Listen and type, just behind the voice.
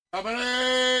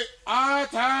Attention!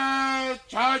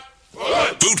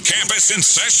 Boot camp is in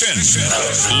session.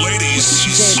 Ladies,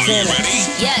 are you ready?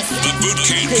 Yes. The boot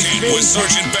camp with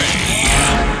Sergeant Bay.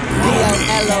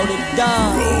 Hello, the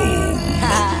dog.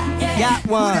 Got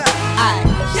one.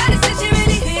 Shawty said she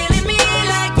really feeling me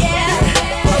like yeah.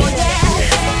 Oh yeah.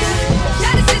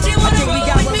 Shawty said she wanna roll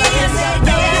with me. I said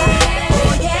yeah.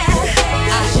 Oh yeah.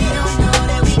 She don't know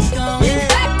that we going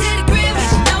back to the crib.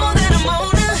 She know that I'm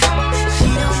on her.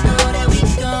 She don't know that we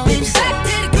going back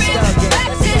to the crib.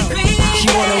 Back to the crib. She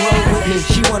wanna roll with me,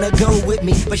 she wanna go with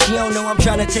me, but she don't know I'm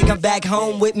tryna take her back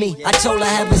home with me. I told her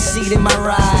have a seat in my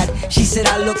ride. She said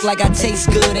I look like I taste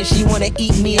good and she wanna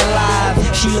eat me alive.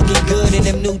 She looking good in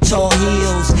them new tall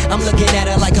heels. I'm looking at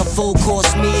her like a full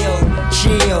course meal.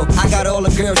 Chill, I got all the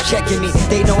girls checking me.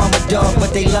 They know I'm a dog,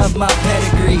 but they love my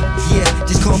pedigree. Yeah,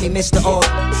 just call me Mr. All.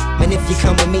 And if you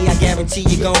come with me, I guarantee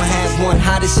you gon' have one.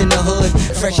 Hottest in the hood,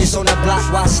 freshest on the block.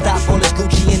 Why stop? All this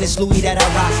Gucci and this Louis that I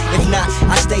rock. If not,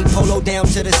 I stay polo down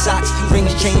to the socks.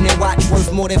 Rings, chain, and watch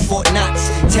worth more than Fort Knox.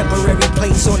 Temporary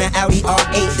plates on the Audi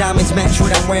R8. Diamonds match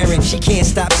what I'm wearing. She can't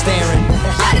stop staring.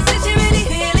 Shawty said she really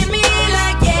feeling me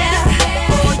like yeah.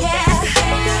 Oh yeah.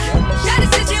 Shawty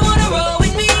said she wanna roll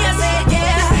with me. I said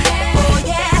yeah. Oh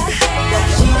yeah.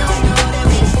 She don't know that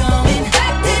we going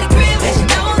back to the crib. She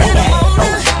know that I'm on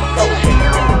her.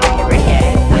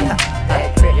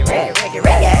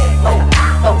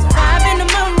 Five in the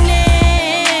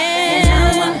morning,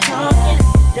 I'm talking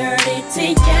dirty to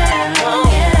you. Oh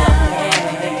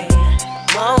yeah.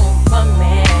 Moan for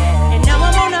me. And now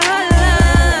I'm on the hotline.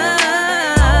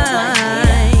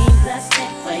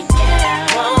 Blasting for you.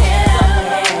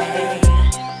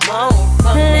 Moan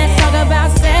for me. Let's talk about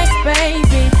sex,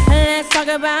 baby. Let's talk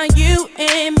about you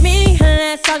and me.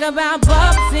 Let's talk about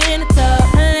bubbles in the tub.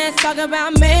 Let's talk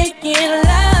about making love.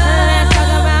 Let's talk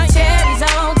about cherries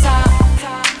on top.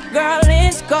 Girl,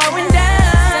 it's going down.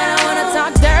 Said I wanna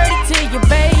talk dirty to you,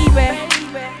 baby.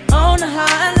 On the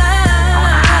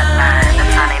hotline. The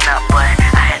sun ain't up, but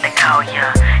I had to call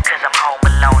ya. Cause I'm home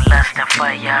alone, lusting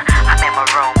for ya. I'm in my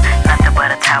room, nothing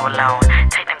but a towel on.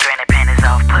 Take them granny panties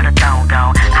off, put a thong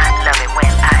on. I love it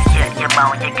when I hear you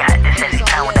moan. You got this sexy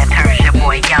tone that turns your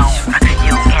boy on.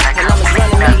 You in a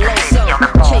complete nut, city on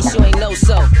the phone. Case you ain't know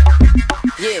so.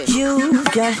 Yeah. You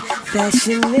got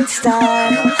fashion and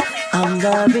style. I'm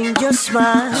loving your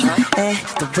smile and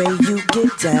the way you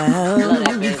get down. Love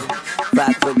that, baby.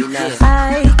 Rock with me now.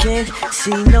 I can't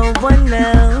see no one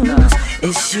else.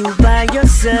 It's you by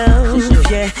yourself,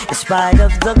 yeah, in spite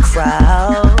of the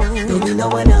crowd. Baby, no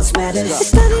one else matters.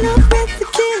 Started off with the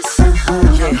kiss,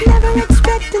 never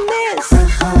expecting this.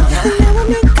 And now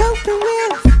I'm in coping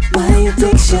with my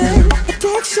addiction.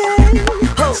 Started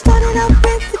off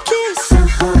with the kiss,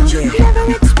 never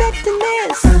expecting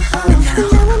this. And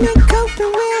now I'm in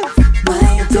coping with my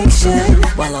addiction.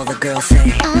 While all the girls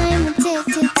say, I'm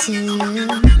addicted to you.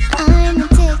 I'm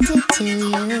addicted to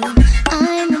you.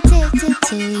 I'm addicted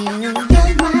to you.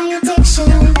 You're my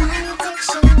addiction.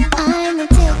 I'm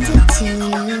addicted to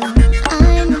you.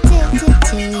 I'm addicted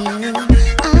to you.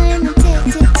 I'm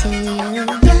addicted to you.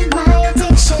 You're my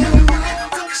addiction.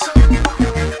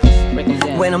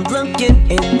 when I'm looking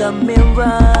in the mirror,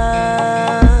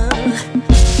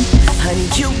 honey,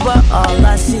 you are all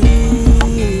I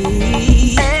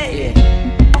see. Hey.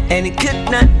 And it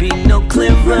could not be no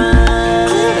clearer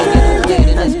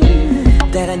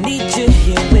that I need you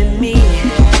here with me.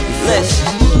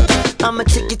 Listen, I'ma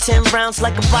take you 10 rounds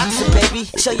like a boxer, baby.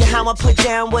 Show you how I put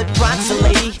down what rocks a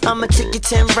lady. I'ma take you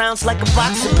 10 rounds like a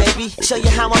boxer, baby. Show you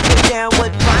how I put down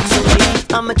what rocks a lady.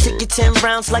 I'ma take you 10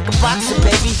 rounds like a boxer,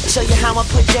 baby. Show you how I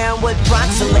put down what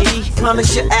rocks a lady.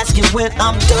 Promise you're asking when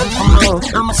I'm done for more.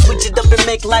 I'ma switch it up and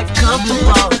make life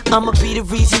comfortable. I'ma be the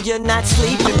reason you're not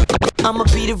sleeping. I'ma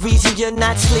be the reason you're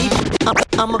not sleeping.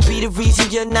 I'ma be the reason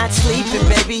you're not sleeping,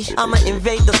 baby. I'ma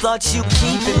invade the thoughts you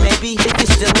keeping, maybe. If you're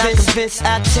still not convinced,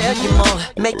 I'll tell you more.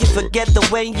 Make you forget the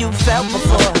way you felt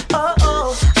before.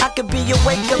 Oh, I could be your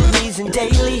wake-up reason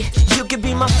daily. You could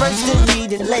be my first and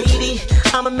leading lady.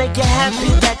 I'ma make you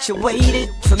happy that you waited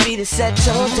for me to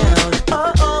settle down.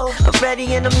 Oh, I'm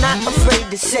ready and I'm not afraid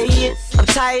to say it. I'm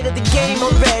tired of the game,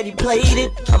 already played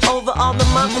it. I'm over all the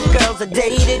mother girls I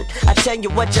dated. I tell you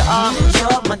what you are,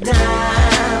 you're my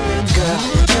diamond girl.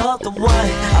 You're the one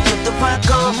I put the rock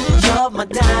on. You're my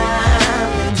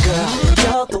diamond girl.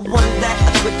 You're the one that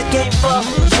I quit the game for.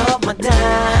 You're my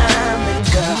diamond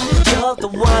girl. You're the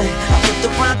one I put the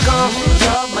rock on.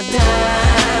 You're my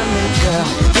diamond girl.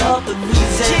 You're the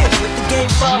reason I quit the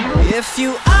game for. If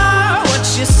you are what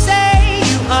you say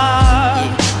you are,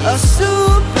 a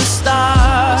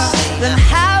superstar, then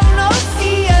have no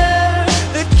fear.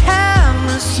 The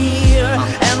camera's here.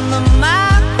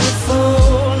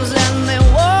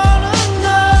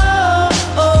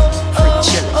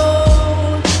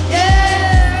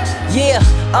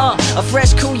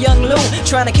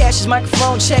 Trying to cash his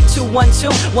microphone, check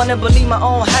 212. Wanna believe my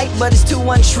own hype, but it's too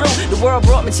untrue. The world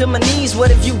brought me to my knees,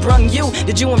 what have you brung you?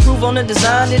 Did you improve on the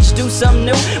design, did you do something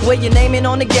new? Where your name in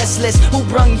on the guest list, who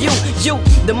brung you? You,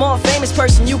 the more famous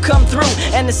person, you come through.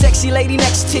 And the sexy lady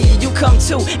next to you, you come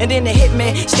too. And then the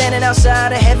hitman, standing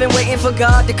outside of heaven, waiting for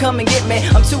God to come and get me.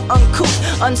 I'm too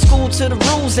uncouth, unschooled to the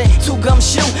rules, and too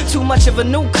gumshoe. Too much of a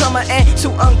newcomer and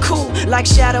too uncool. Like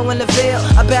Shadow in the Veil,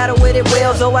 I battle with it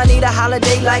well. Though I need a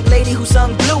holiday like Lady who sung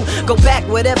Blue. Go back,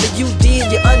 whatever you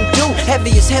did, you undo.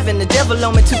 Heavy as heaven, the devil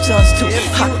on me 2 tons too.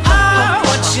 If you are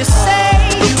what you say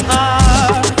you are,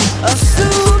 a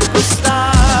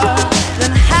superstar,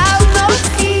 then have no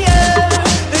fear.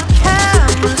 The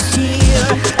camera's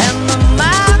here and the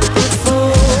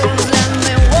microphones, and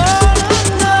they wanna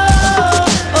know.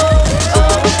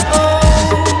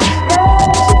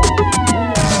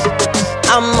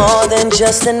 I'm more than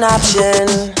just an option.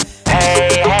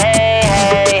 Hey, hey,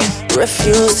 hey.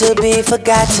 Refuse to be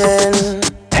forgotten.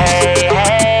 Hey,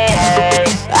 hey, hey.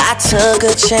 I took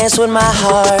a chance with my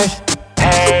heart.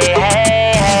 Hey,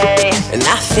 hey, hey. And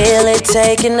I feel it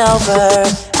taking over.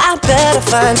 I better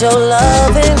find your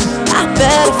loving. I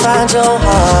better find your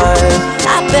heart.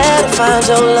 I better find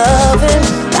your loving.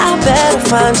 I better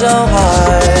find your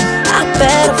heart. I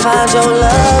better find your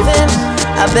loving.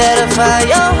 I better find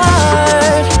your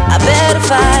heart. I better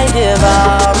find, give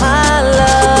all my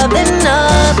love, and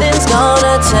nothing's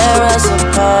gonna tear us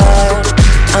apart.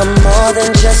 I'm more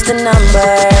than just a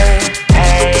number.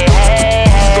 Hey, hey,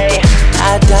 hey.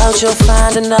 I doubt you'll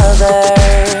find another.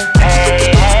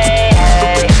 Hey, hey,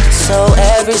 hey. So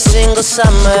every single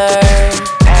summer,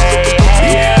 hey,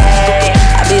 hey, hey.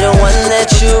 I'll be the one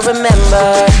that you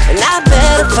remember. And I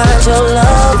better find your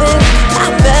loving.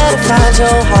 I better find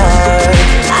your heart.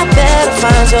 I better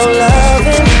find your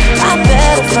loving. I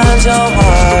better find your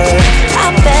heart. I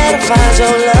better find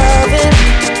your loving.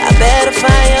 I better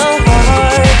find your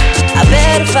heart. I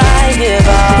better find, give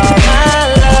all my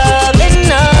love, and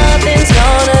nothing's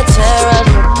gonna tear us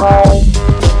apart.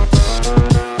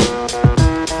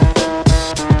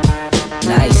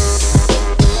 Nice.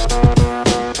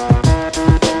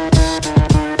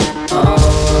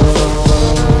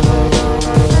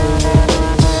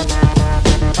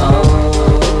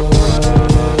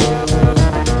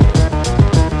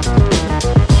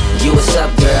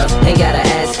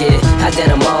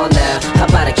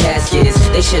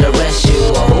 They should arrest you,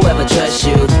 or whoever trusts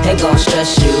you. Ain't gon'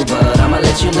 stress you, but I'ma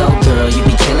let you know, girl, you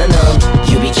be killing them.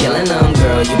 You be killing them,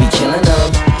 girl, you be killing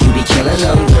them. You be killing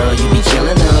them, girl, you be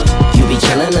killing them. You be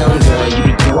killing them, girl, you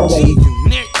be killing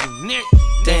them.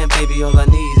 Damn, baby, all I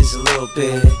need is a little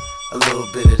bit of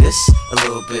this, a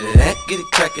little bit of that. Get it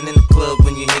crackin' in the club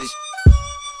when you hear this.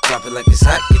 Drop it like it's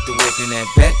hot, get the work in that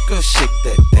back. Girl, shake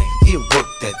that thing, yeah, work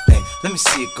that thing. Let me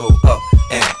see it go up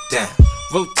and down.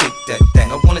 Rotate that thing,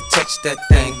 I wanna touch that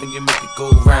thing when you make it go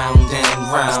round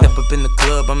and round. Step up in the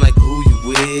club, I'm like, who you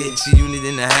with? G-Unit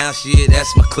in the house, yeah,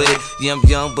 that's my clique. Yeah, I'm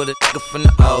young, but a nigga from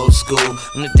the old school.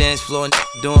 On the dance floor, and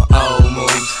doing old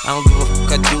moves. I don't give a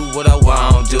fuck, I do what I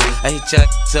want to. I hit your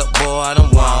up, boy, I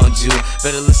don't want you.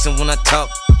 Better listen when I talk,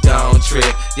 don't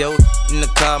trip. Yo, in the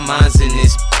car, mine's in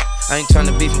this. I ain't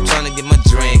tryna beef, I'm tryna get my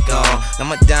drink on. Now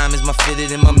my diamonds, my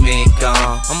fitted, and my mink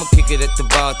on. I'ma kick it at the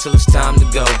bar till it's time to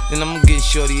go. Then I'ma get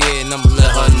shorty here and I'ma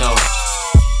let her know.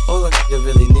 All a nigga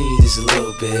really need is a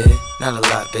little bit. Not a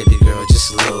lot, baby girl,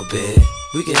 just a little bit.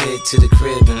 We can head to the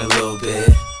crib in a little bit.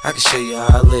 I can show you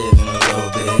how I live in a little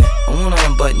bit. I wanna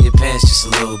unbutton your pants just a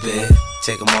little bit.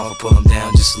 Take them off and pull them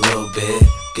down just a little bit.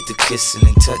 Get the kissing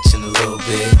and touching a little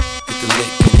bit. Get the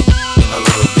licking in a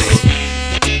little bit.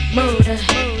 Murder,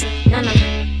 nana,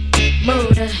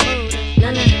 murder,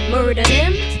 nana, murder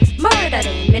them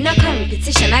in a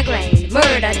competition, I grind,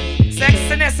 murder them.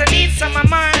 Sexiness, I need some of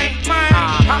mine.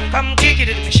 Come kick it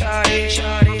with me, shawty.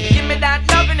 Give me that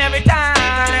loving every time.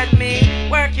 Let me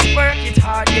work it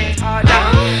hard, get harder.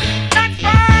 That's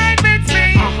fine with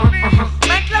me.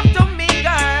 Make love to me,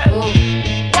 girl.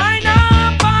 Wine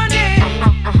up on it.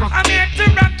 I'm here to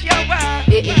rock your world.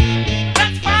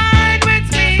 That's fine with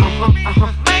me.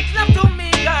 Make love to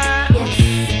me, girl.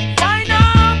 Wine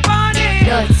up on it.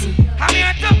 Dirty. I'm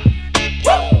here to.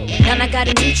 Now I got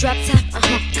a new drop top,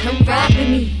 come ride with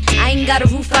me. I ain't got a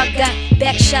roof, I got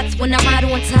back shots when I ride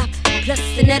on top. Plus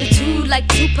an attitude like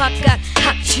Tupac got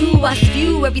hot chew. I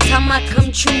spew every time I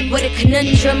come true with a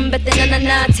conundrum, but the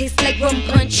na-na-na tastes like rum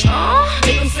punch.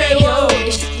 Make them say, oh,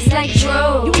 this shit is like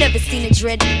dro. You never seen a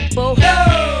dread before.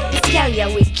 This gal, yeah,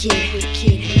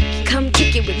 wicked. Come kick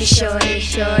kick it with me, shorty,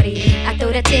 shorty. I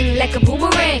throw that thing like a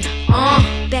boomerang.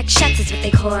 Back shots is what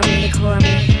they call me,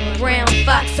 Brown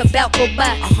fox, about go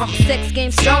box. Sex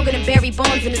game stronger than Barry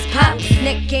Bonds in his pop.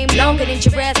 Neck game longer than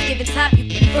giraffes giving top.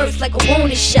 You first like a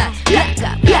wounded shot. Black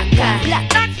guy, black guy, black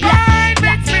guy,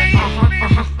 black guy.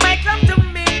 Make love to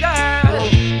me, girl.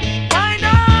 Wind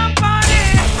up on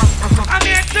it. I'm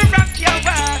here to rock your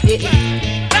world.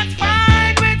 That's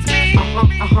fine with me.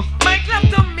 Make love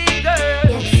to me,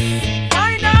 girl.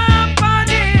 Wind up on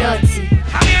it.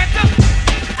 I'm here to.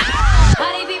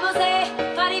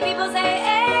 Party people say,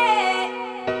 hey,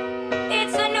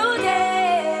 it's a new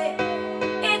day.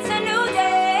 It's a new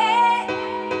day.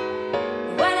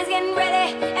 The world is getting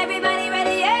ready. Everybody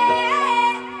ready,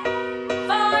 yeah.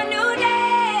 For a new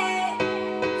day.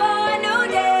 For a new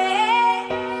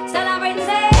day. Celebrate and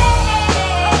say,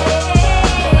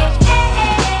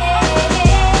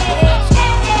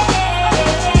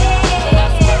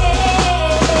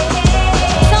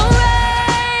 it's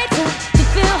alright to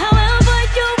feel however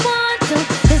you want to.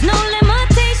 There's no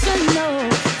limitation, no.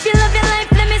 If you love your life,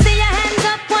 let me see your hands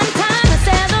up one time and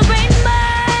celebrate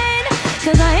mine.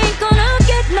 'Cause I ain't gonna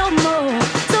get no more.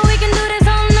 So we can do this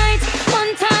all night,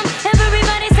 one time.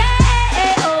 Everybody say,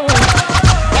 oh.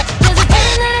 There's a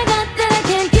feeling that I got that I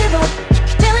can't give up.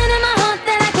 Feeling in my heart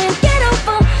that I can't get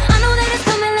over. I know that it's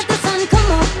coming, let the sun come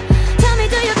up. Tell me,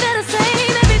 do you feel the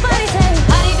same? Everybody say,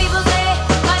 party people say,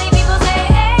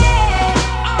 hey,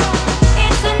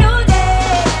 it's a new day.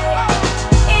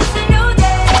 It's a new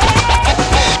day.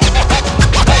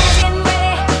 Getting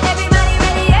ready, everybody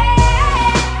ready, yeah.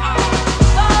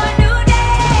 For a new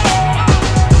day.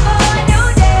 For a new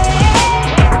day.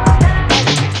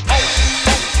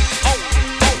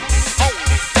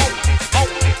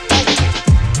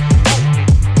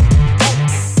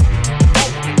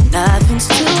 Nothing's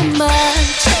too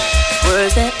much.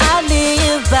 Words that I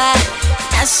live by.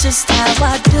 That's just how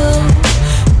I do.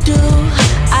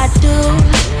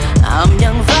 I'm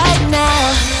young right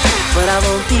now, but I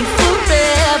won't be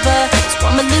forever. So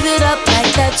I'ma live it up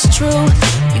like that's true.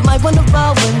 You might wanna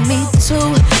roll with me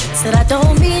too. Said I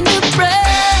don't mean to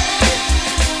brag,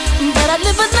 but I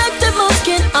live a life that most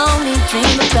can only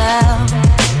dream about.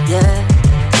 Yeah.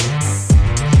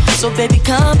 So baby,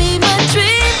 come be my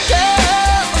dream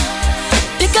girl.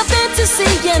 Pick up fantasy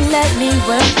and let me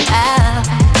work out.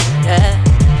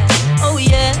 Yeah. Oh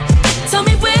yeah. Tell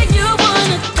me where you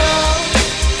wanna go,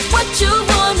 what you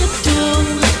wanna do.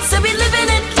 Say we living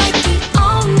it like we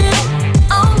own it,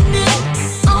 own it,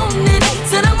 own it.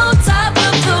 Said I'm on top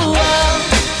of the world.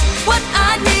 What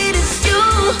I need is you.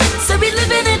 Say we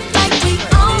living it like we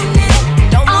own it.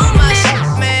 Don't move my shit,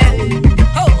 man.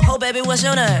 Ho, baby, what's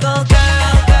your name? Go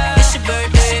girl, it's your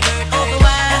birthday. Over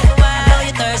wide, I know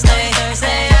you're thirsty.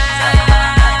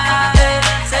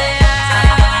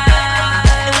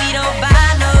 And we don't buy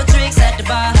no drinks at the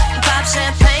bar. We pop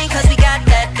champagne 'cause we got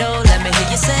that dough. Let me hear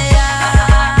you say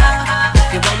ah.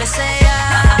 If you want me, say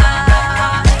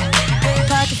ah.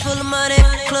 Pocket full of money,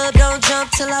 club don't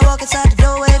jump till I walk inside the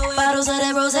doorway. Bottles of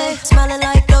that rosé, smiling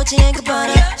like Dolce &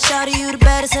 Gabbana. Shawty, you the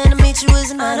baddest, and to meet you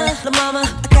is an honor. La mama,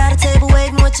 I got a table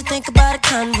waiting. What you think about a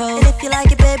convo? And if you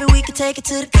like it, baby, we can take it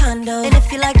to the condo. And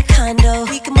if you like the condo,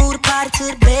 we can move the party to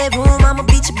the bedroom. I'ma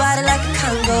beat your body like a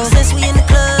Congo. Since we in the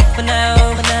club for now,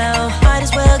 might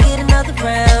as well get another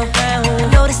round.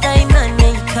 Know this ain't nothing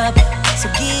in your cup, so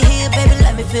get here, baby,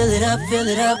 let me fill it up.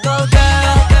 Go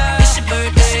girl, it's your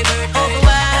birthday. Over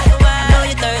wide, I know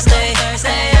you're thirsty.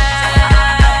 Say ah,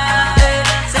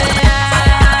 say ah.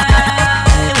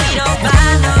 And we don't buy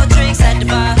no drinks at the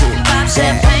bar. Pop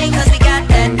champagne 'cause we got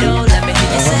that dough. Let me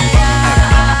hear you say ah.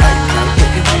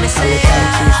 If you want me, say ah.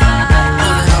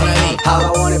 All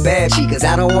I want is bad chicas,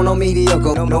 I don't want no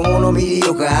mediocre. Don't want no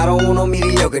mediocre, I don't want no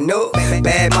mediocre. No,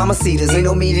 bad mamacitas, ain't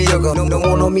no mediocre. Don't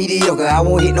want no mediocre, I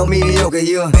won't hit no mediocre.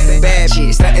 You bad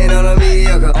shit, stuntin' on a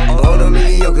mediocre. On a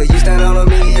mediocre, you stand on a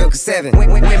mediocre. 7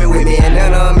 women with me and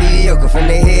none on mediocre. From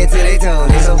their head to their toe,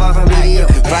 they so far from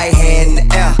mediocre. Right hand in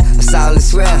the air, a solid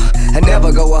swell. I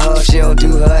never go with her, she don't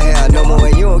do her hair no more.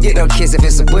 And you don't get no kiss if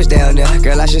it's a bush down there.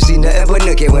 Girl, I should see nothing but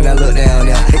nookie when I look down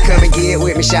there. They come and get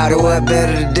with me, shout it, what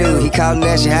better to do? He callin'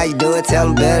 at you, how you doing? Tell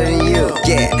him better than you.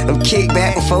 Yeah, I'm kick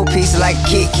back with 4 pieces like a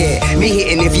Kit Kat. Me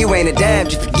hitting if you ain't a dime,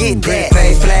 just forget that.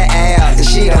 Fade flat out, that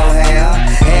she don't have.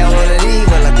 And one of these,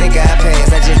 well, I think I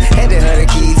passed. I just handed her the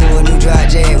key to a new dry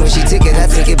jam. When she took it, I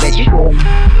took it back.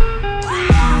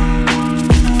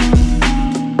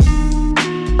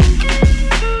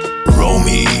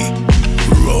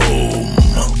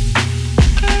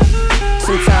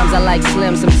 Sometimes I like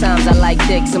slim, sometimes I like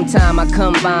thick. Sometimes I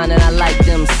combine and I like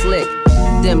them slick.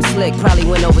 Them slick probably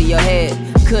went over your head.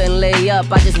 couldn't lay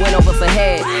up, I just went over for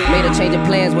head. Made her change of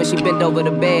plans when she bent over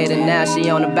the bed. And now she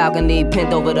on the balcony,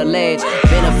 pinned over the ledge.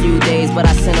 Been a few days, but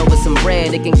I sent over some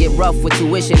bread. It can get rough with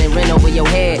tuition and rent over your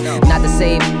head. Not to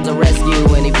say to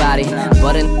rescue anybody,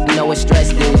 but I know what stress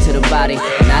do to the body.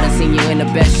 And I done seen you in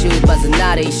the best shoes, but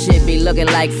Zanati shit be looking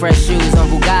like fresh shoes on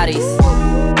Bugattis.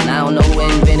 And I don't know who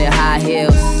invented high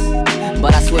heels,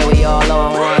 but I swear we all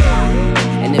on one.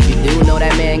 And if you do know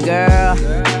that man, girl,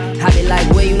 I be like,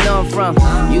 where you know I'm from?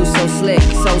 You so slick,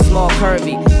 so small,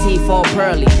 curvy, teeth all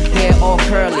pearly, hair all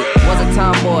curly. Was a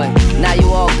tomboy, now you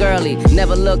all girly.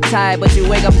 Never look tired, but you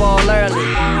wake up all early.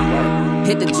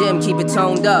 Hit the gym, keep it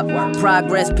toned up.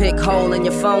 Progress pic, hole in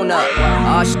your phone up.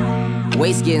 Aw,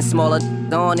 waist getting smaller.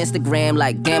 On Instagram,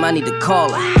 like, damn, I need to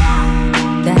call her.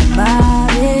 That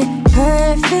body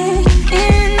perfect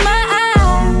in my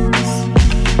eyes.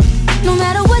 No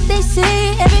matter what they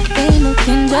say, everything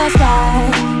looking just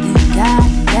right. You got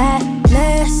that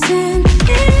blessing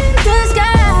in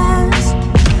disguise.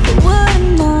 Who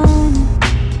would've known?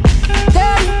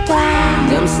 Girl, you got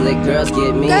them slick girls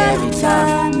get me every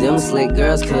time. Them slick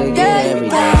girls could get every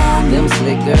time. Them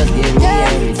slick girls get me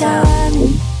every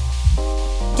time.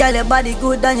 Girl, your body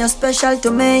good and you're special to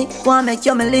me. Wanna make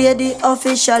you my lady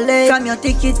officially. From your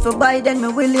ticket for buy, then me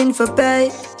willing for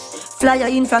pay. Fly you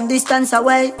in from distance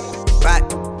away. Right,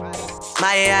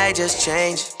 my AI just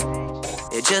changed.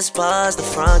 It just buzzed the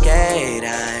front gate.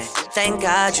 I thank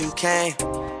God you came.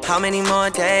 How many more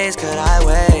days could I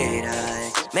wait?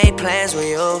 I made plans with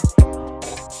you,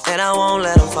 and I won't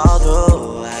let them fall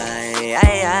through.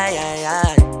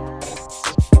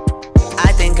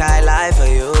 I think I lie for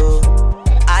you.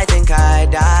 I think I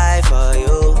die for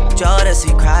you.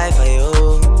 Jodeci cry for you.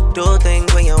 Do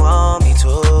things when you want me to.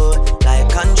 Like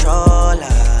controller.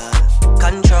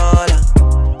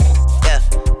 Yeah,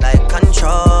 like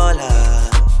controller.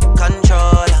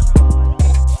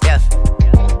 Yeah,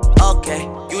 okay,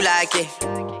 you like it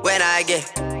when I get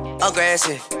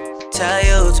aggressive. Tell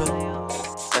you to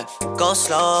go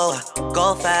slower,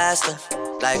 go faster.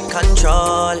 Like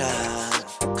controller.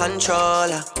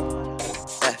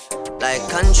 Yeah, like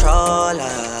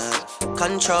controller.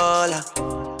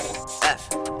 Yeah.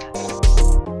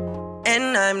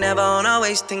 And I'm never on a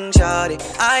wasting shawty.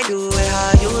 I do it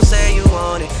how you say you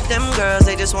want it. Them girls,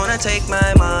 they just wanna take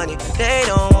my money. They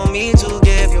don't want me to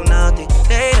give you nothing.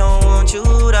 They don't want you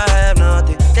to have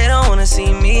nothing. They don't wanna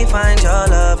see me find your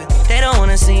loving. They don't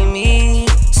wanna see me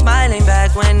smiling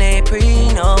back when they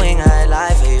pre-knowing I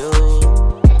lie for you.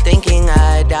 Thinking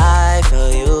I die for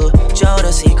you.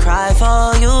 Jodeci cry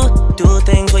for you. Do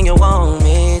things when you want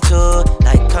me to.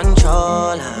 Like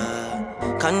controller.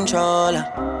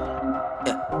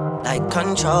 Yeah, like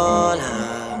controller.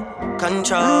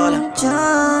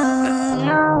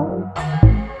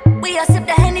 We are sip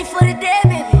the Henny for the day,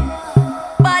 baby.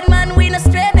 Bad man, we no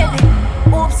stray, baby.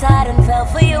 Oops, I done fell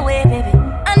for your way, baby.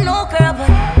 I know, girl, but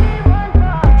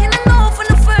you know from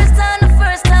the first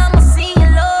time I see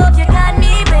your love, you got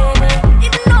me, baby.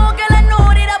 Even though, girl, I know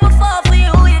that I would fall for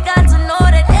you. You got to know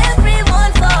that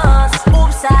everyone falls.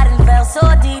 Oops, I done fell so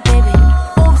deep, baby.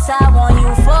 Oops, I want you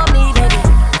for me, baby.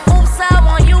 Oops, I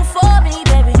want you for me,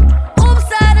 baby. Oops,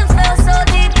 I done fell so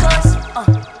deep, cause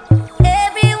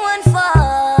everyone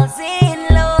falls in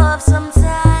love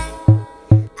sometime.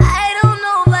 I don't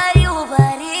know about you,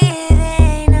 but it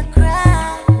ain't a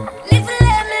crime. If you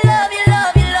let me love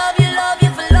you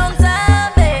for a long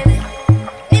time, baby.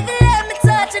 If you let me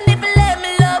touch and if you let me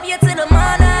love you till the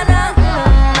morning.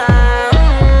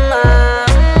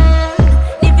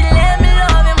 If you let me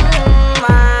love you,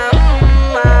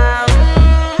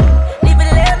 if you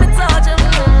let me touch you,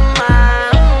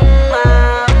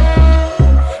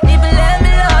 if you let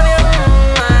me love you.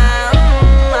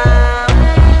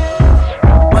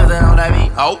 What's that on that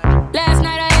beat? Oh. Last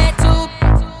night I had two.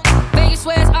 Vegas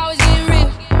swears always getting real.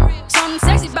 Something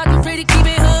sexy about them pretty, keep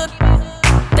it hood.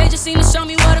 They just seem to show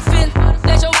me what I feel.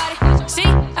 Let your body see.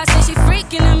 I say she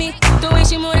freaking to me. The way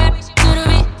she move that to the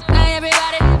beat. Now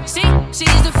everybody see. She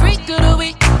is the freak of the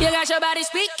week. You got your body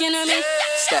speaking to me.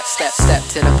 Step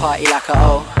to the party like a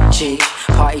OG.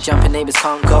 Party jumping, neighbors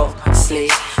can't go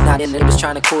sleep. Now the neighbors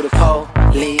trying to call the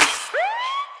police.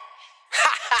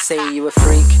 Say you a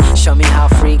freak, show me how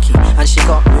freaky. And she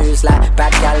got moves like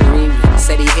bad gallery.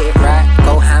 Said he hit it right,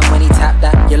 go ham when he tapped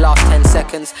that. Your last 10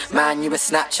 seconds, man, you a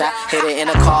Snapchat. Hit it in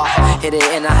a car, hit it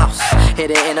in a house, hit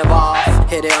it in a bar,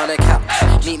 hit it on a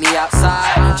couch. Meet me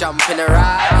outside, jump in a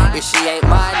ride. If she ain't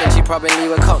mine, then she probably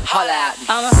would come holler at me.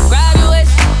 I'ma grab your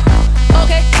waist.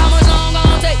 Okay, how much long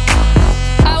gon' take?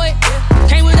 I wait,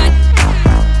 came with that.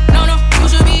 No, you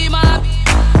should be my.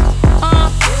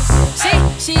 See,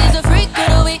 she is a freak of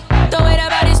the week. The way that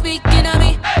body speaking to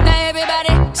me.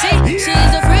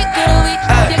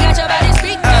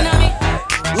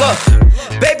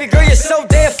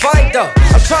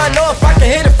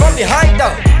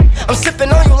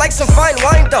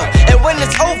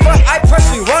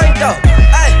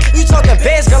 talking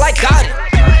bands, girl, I got it.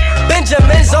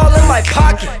 Benjamin's all in my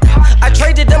pocket. I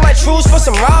traded in my trues for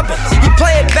some Robins. He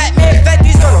playing Batman,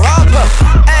 Fetty's gonna rob him.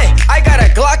 Ay, I got a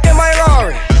Glock in my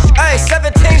Rari. Ay,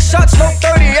 17 shots, no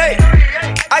 38.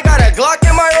 I got a Glock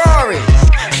in my Rari.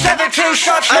 17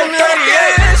 shots, no 38.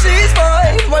 Yeah, she's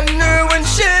mine. Wonder when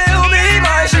she'll be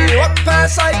mine. She walk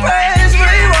past like praise,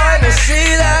 rewind and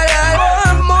see that I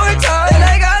one more time. And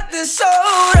I got this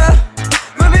soda.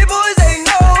 Remy boys, they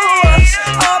know us.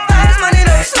 All fast money,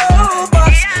 no slow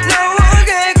bucks. No one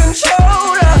can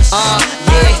control us.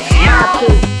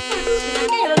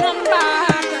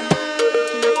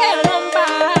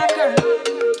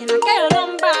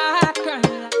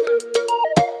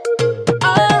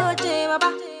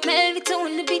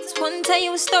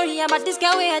 Story about this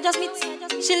girl where I just meet.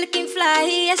 She looking fly,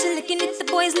 yeah, she looking at the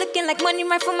boys looking like money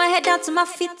right from my head down to my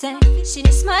feet. She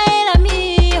just smile at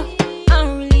me, I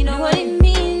don't really know what it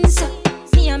means.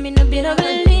 Me, I'm in a bit of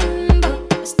a limbo,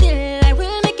 but still I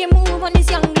will make a move on this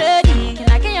young lady. Can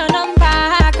I get your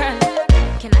number, girl?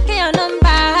 Can I get your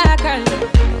number, girl?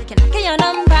 Can I get your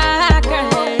number,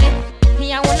 girl?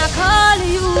 Me, I wanna call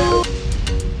you.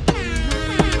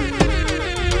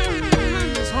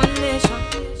 This one nation.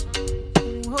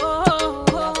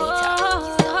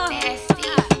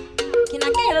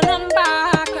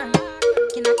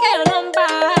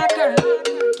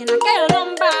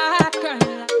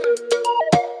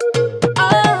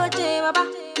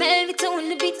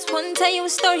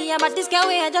 Story about this girl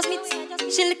where I just meet.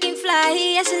 She looking fly,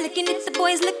 yeah, she looking at the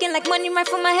boys looking like money right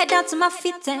from my head down to my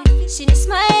feet. She just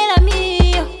smile at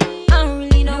me, I don't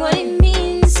really know what it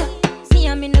means. Me,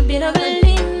 I'm in a bit of a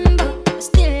limbo, but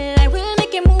still I will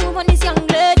make a move on this young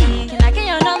lady. Can I get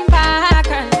your number,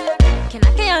 girl? Can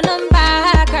I get your number,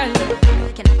 girl?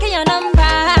 Can I get your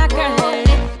number, girl?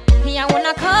 Me, I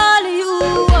wanna call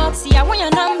you up. See, I want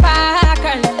your number,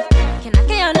 girl. Can I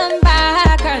get your number,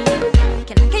 girl?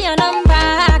 Can I get your number?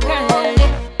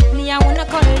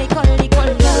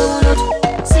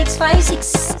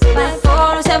 656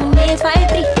 5407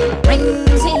 853.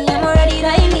 Rings in, I'm already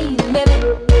dialing, baby.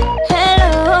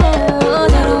 Hello,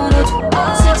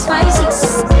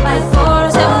 656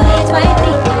 5407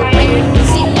 853.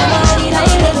 Rings in, I'm already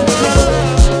dialing, baby.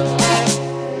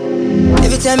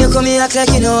 Every time you come here, act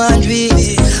like you know I'm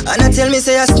dreamy. And I tell me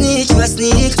say I sneak, you a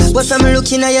sneak. But from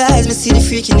looking at your eyes, me see the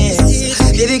freakiness.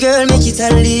 Baby girl, make it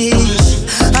unleash.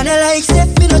 And I like say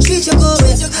me no treat you good.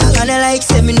 And I like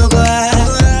say me no go hard.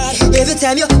 Every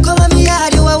time you come on me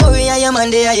yard, you a worry and your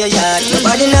man there at your yard.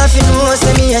 Nobody nothing know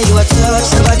say me and you a touch.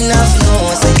 Nobody nothing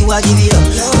know say you a give it up.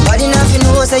 Nobody nothing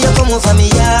know say you come over me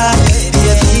yard.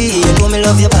 Baby, you know me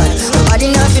love your body.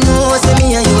 Nobody nothing know say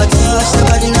me and you a touch.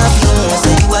 Nobody nothing know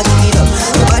say you a give it up.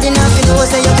 Nobody nothing know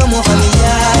say you come over me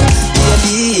yard.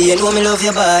 Baby, you know me love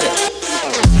your body.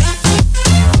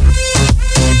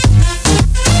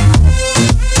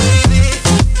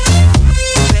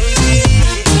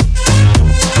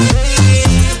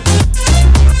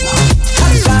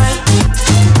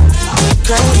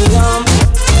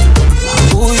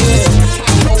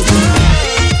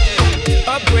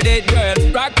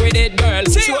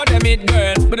 Show them it,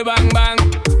 girl, with a bang bang.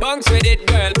 Bounce with it,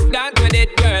 girl, dance with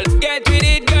it, girl. Get with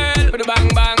it, girl, with a bang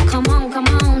bang. Come on,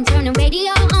 turn the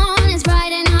radio on. It's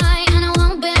Friday night and I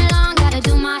won't be long. Gotta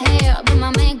do my hair, put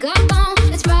my makeup on.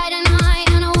 It's Friday night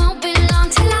and I won't be long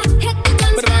till I hit the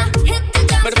dance floor, hit the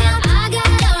dance floor. I got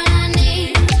all I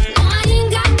need. No, I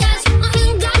ain't got cash,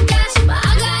 but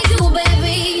I got you,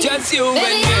 baby. Just you and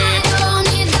me. I don't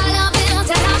need dollar bills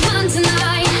to have fun tonight.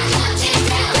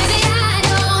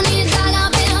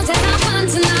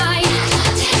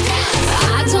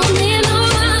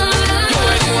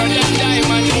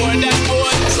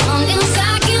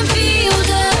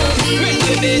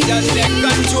 Just take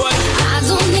control. I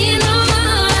don't need no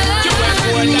money. You are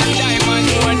more than diamond,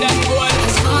 more than gold.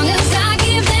 As long as I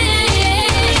give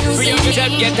in. Free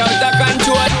yourself, get out of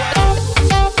control.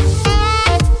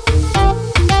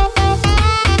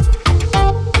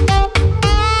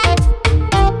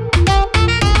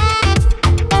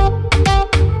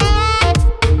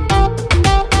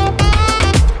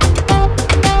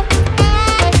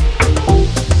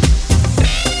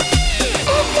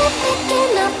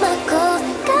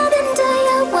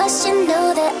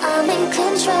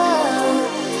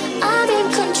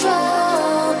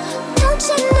 Don't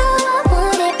you know I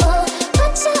want it all?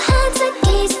 Put your hands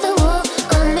against the wall.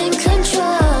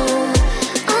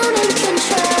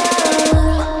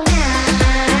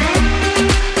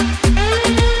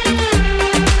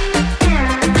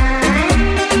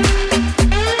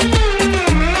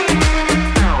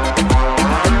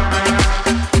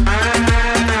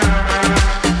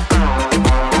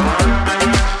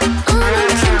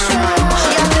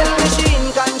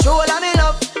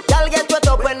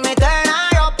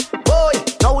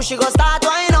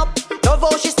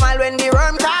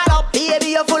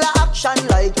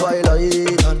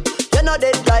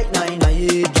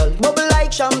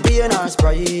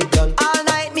 Sprite, girl. All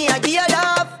night me I give you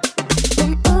love.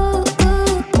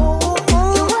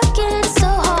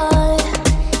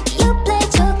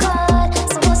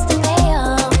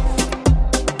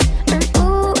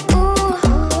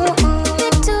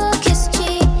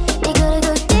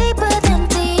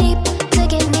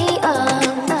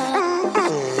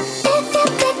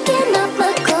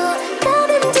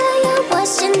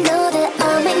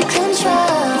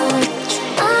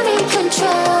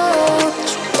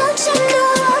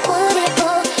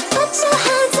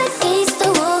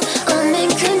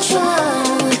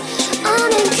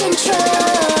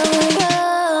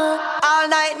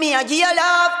 I give you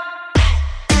love.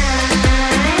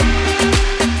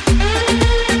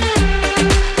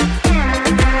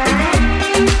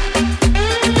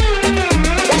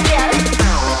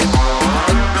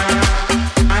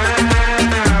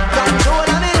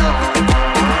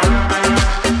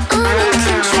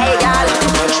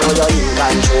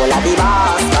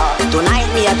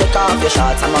 Take off your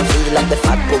shorts, I'ma feel like the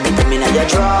fat boom come in your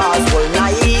drawers. Whole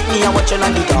night, me a watch you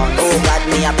on the dance. Oh God,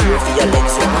 me a pray for your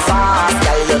legs so fast.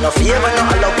 Girl, you no favor, no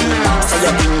Halloween. So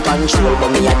you're in control, but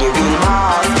me a the real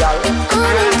boss, girl.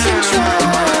 I'm in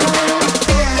control.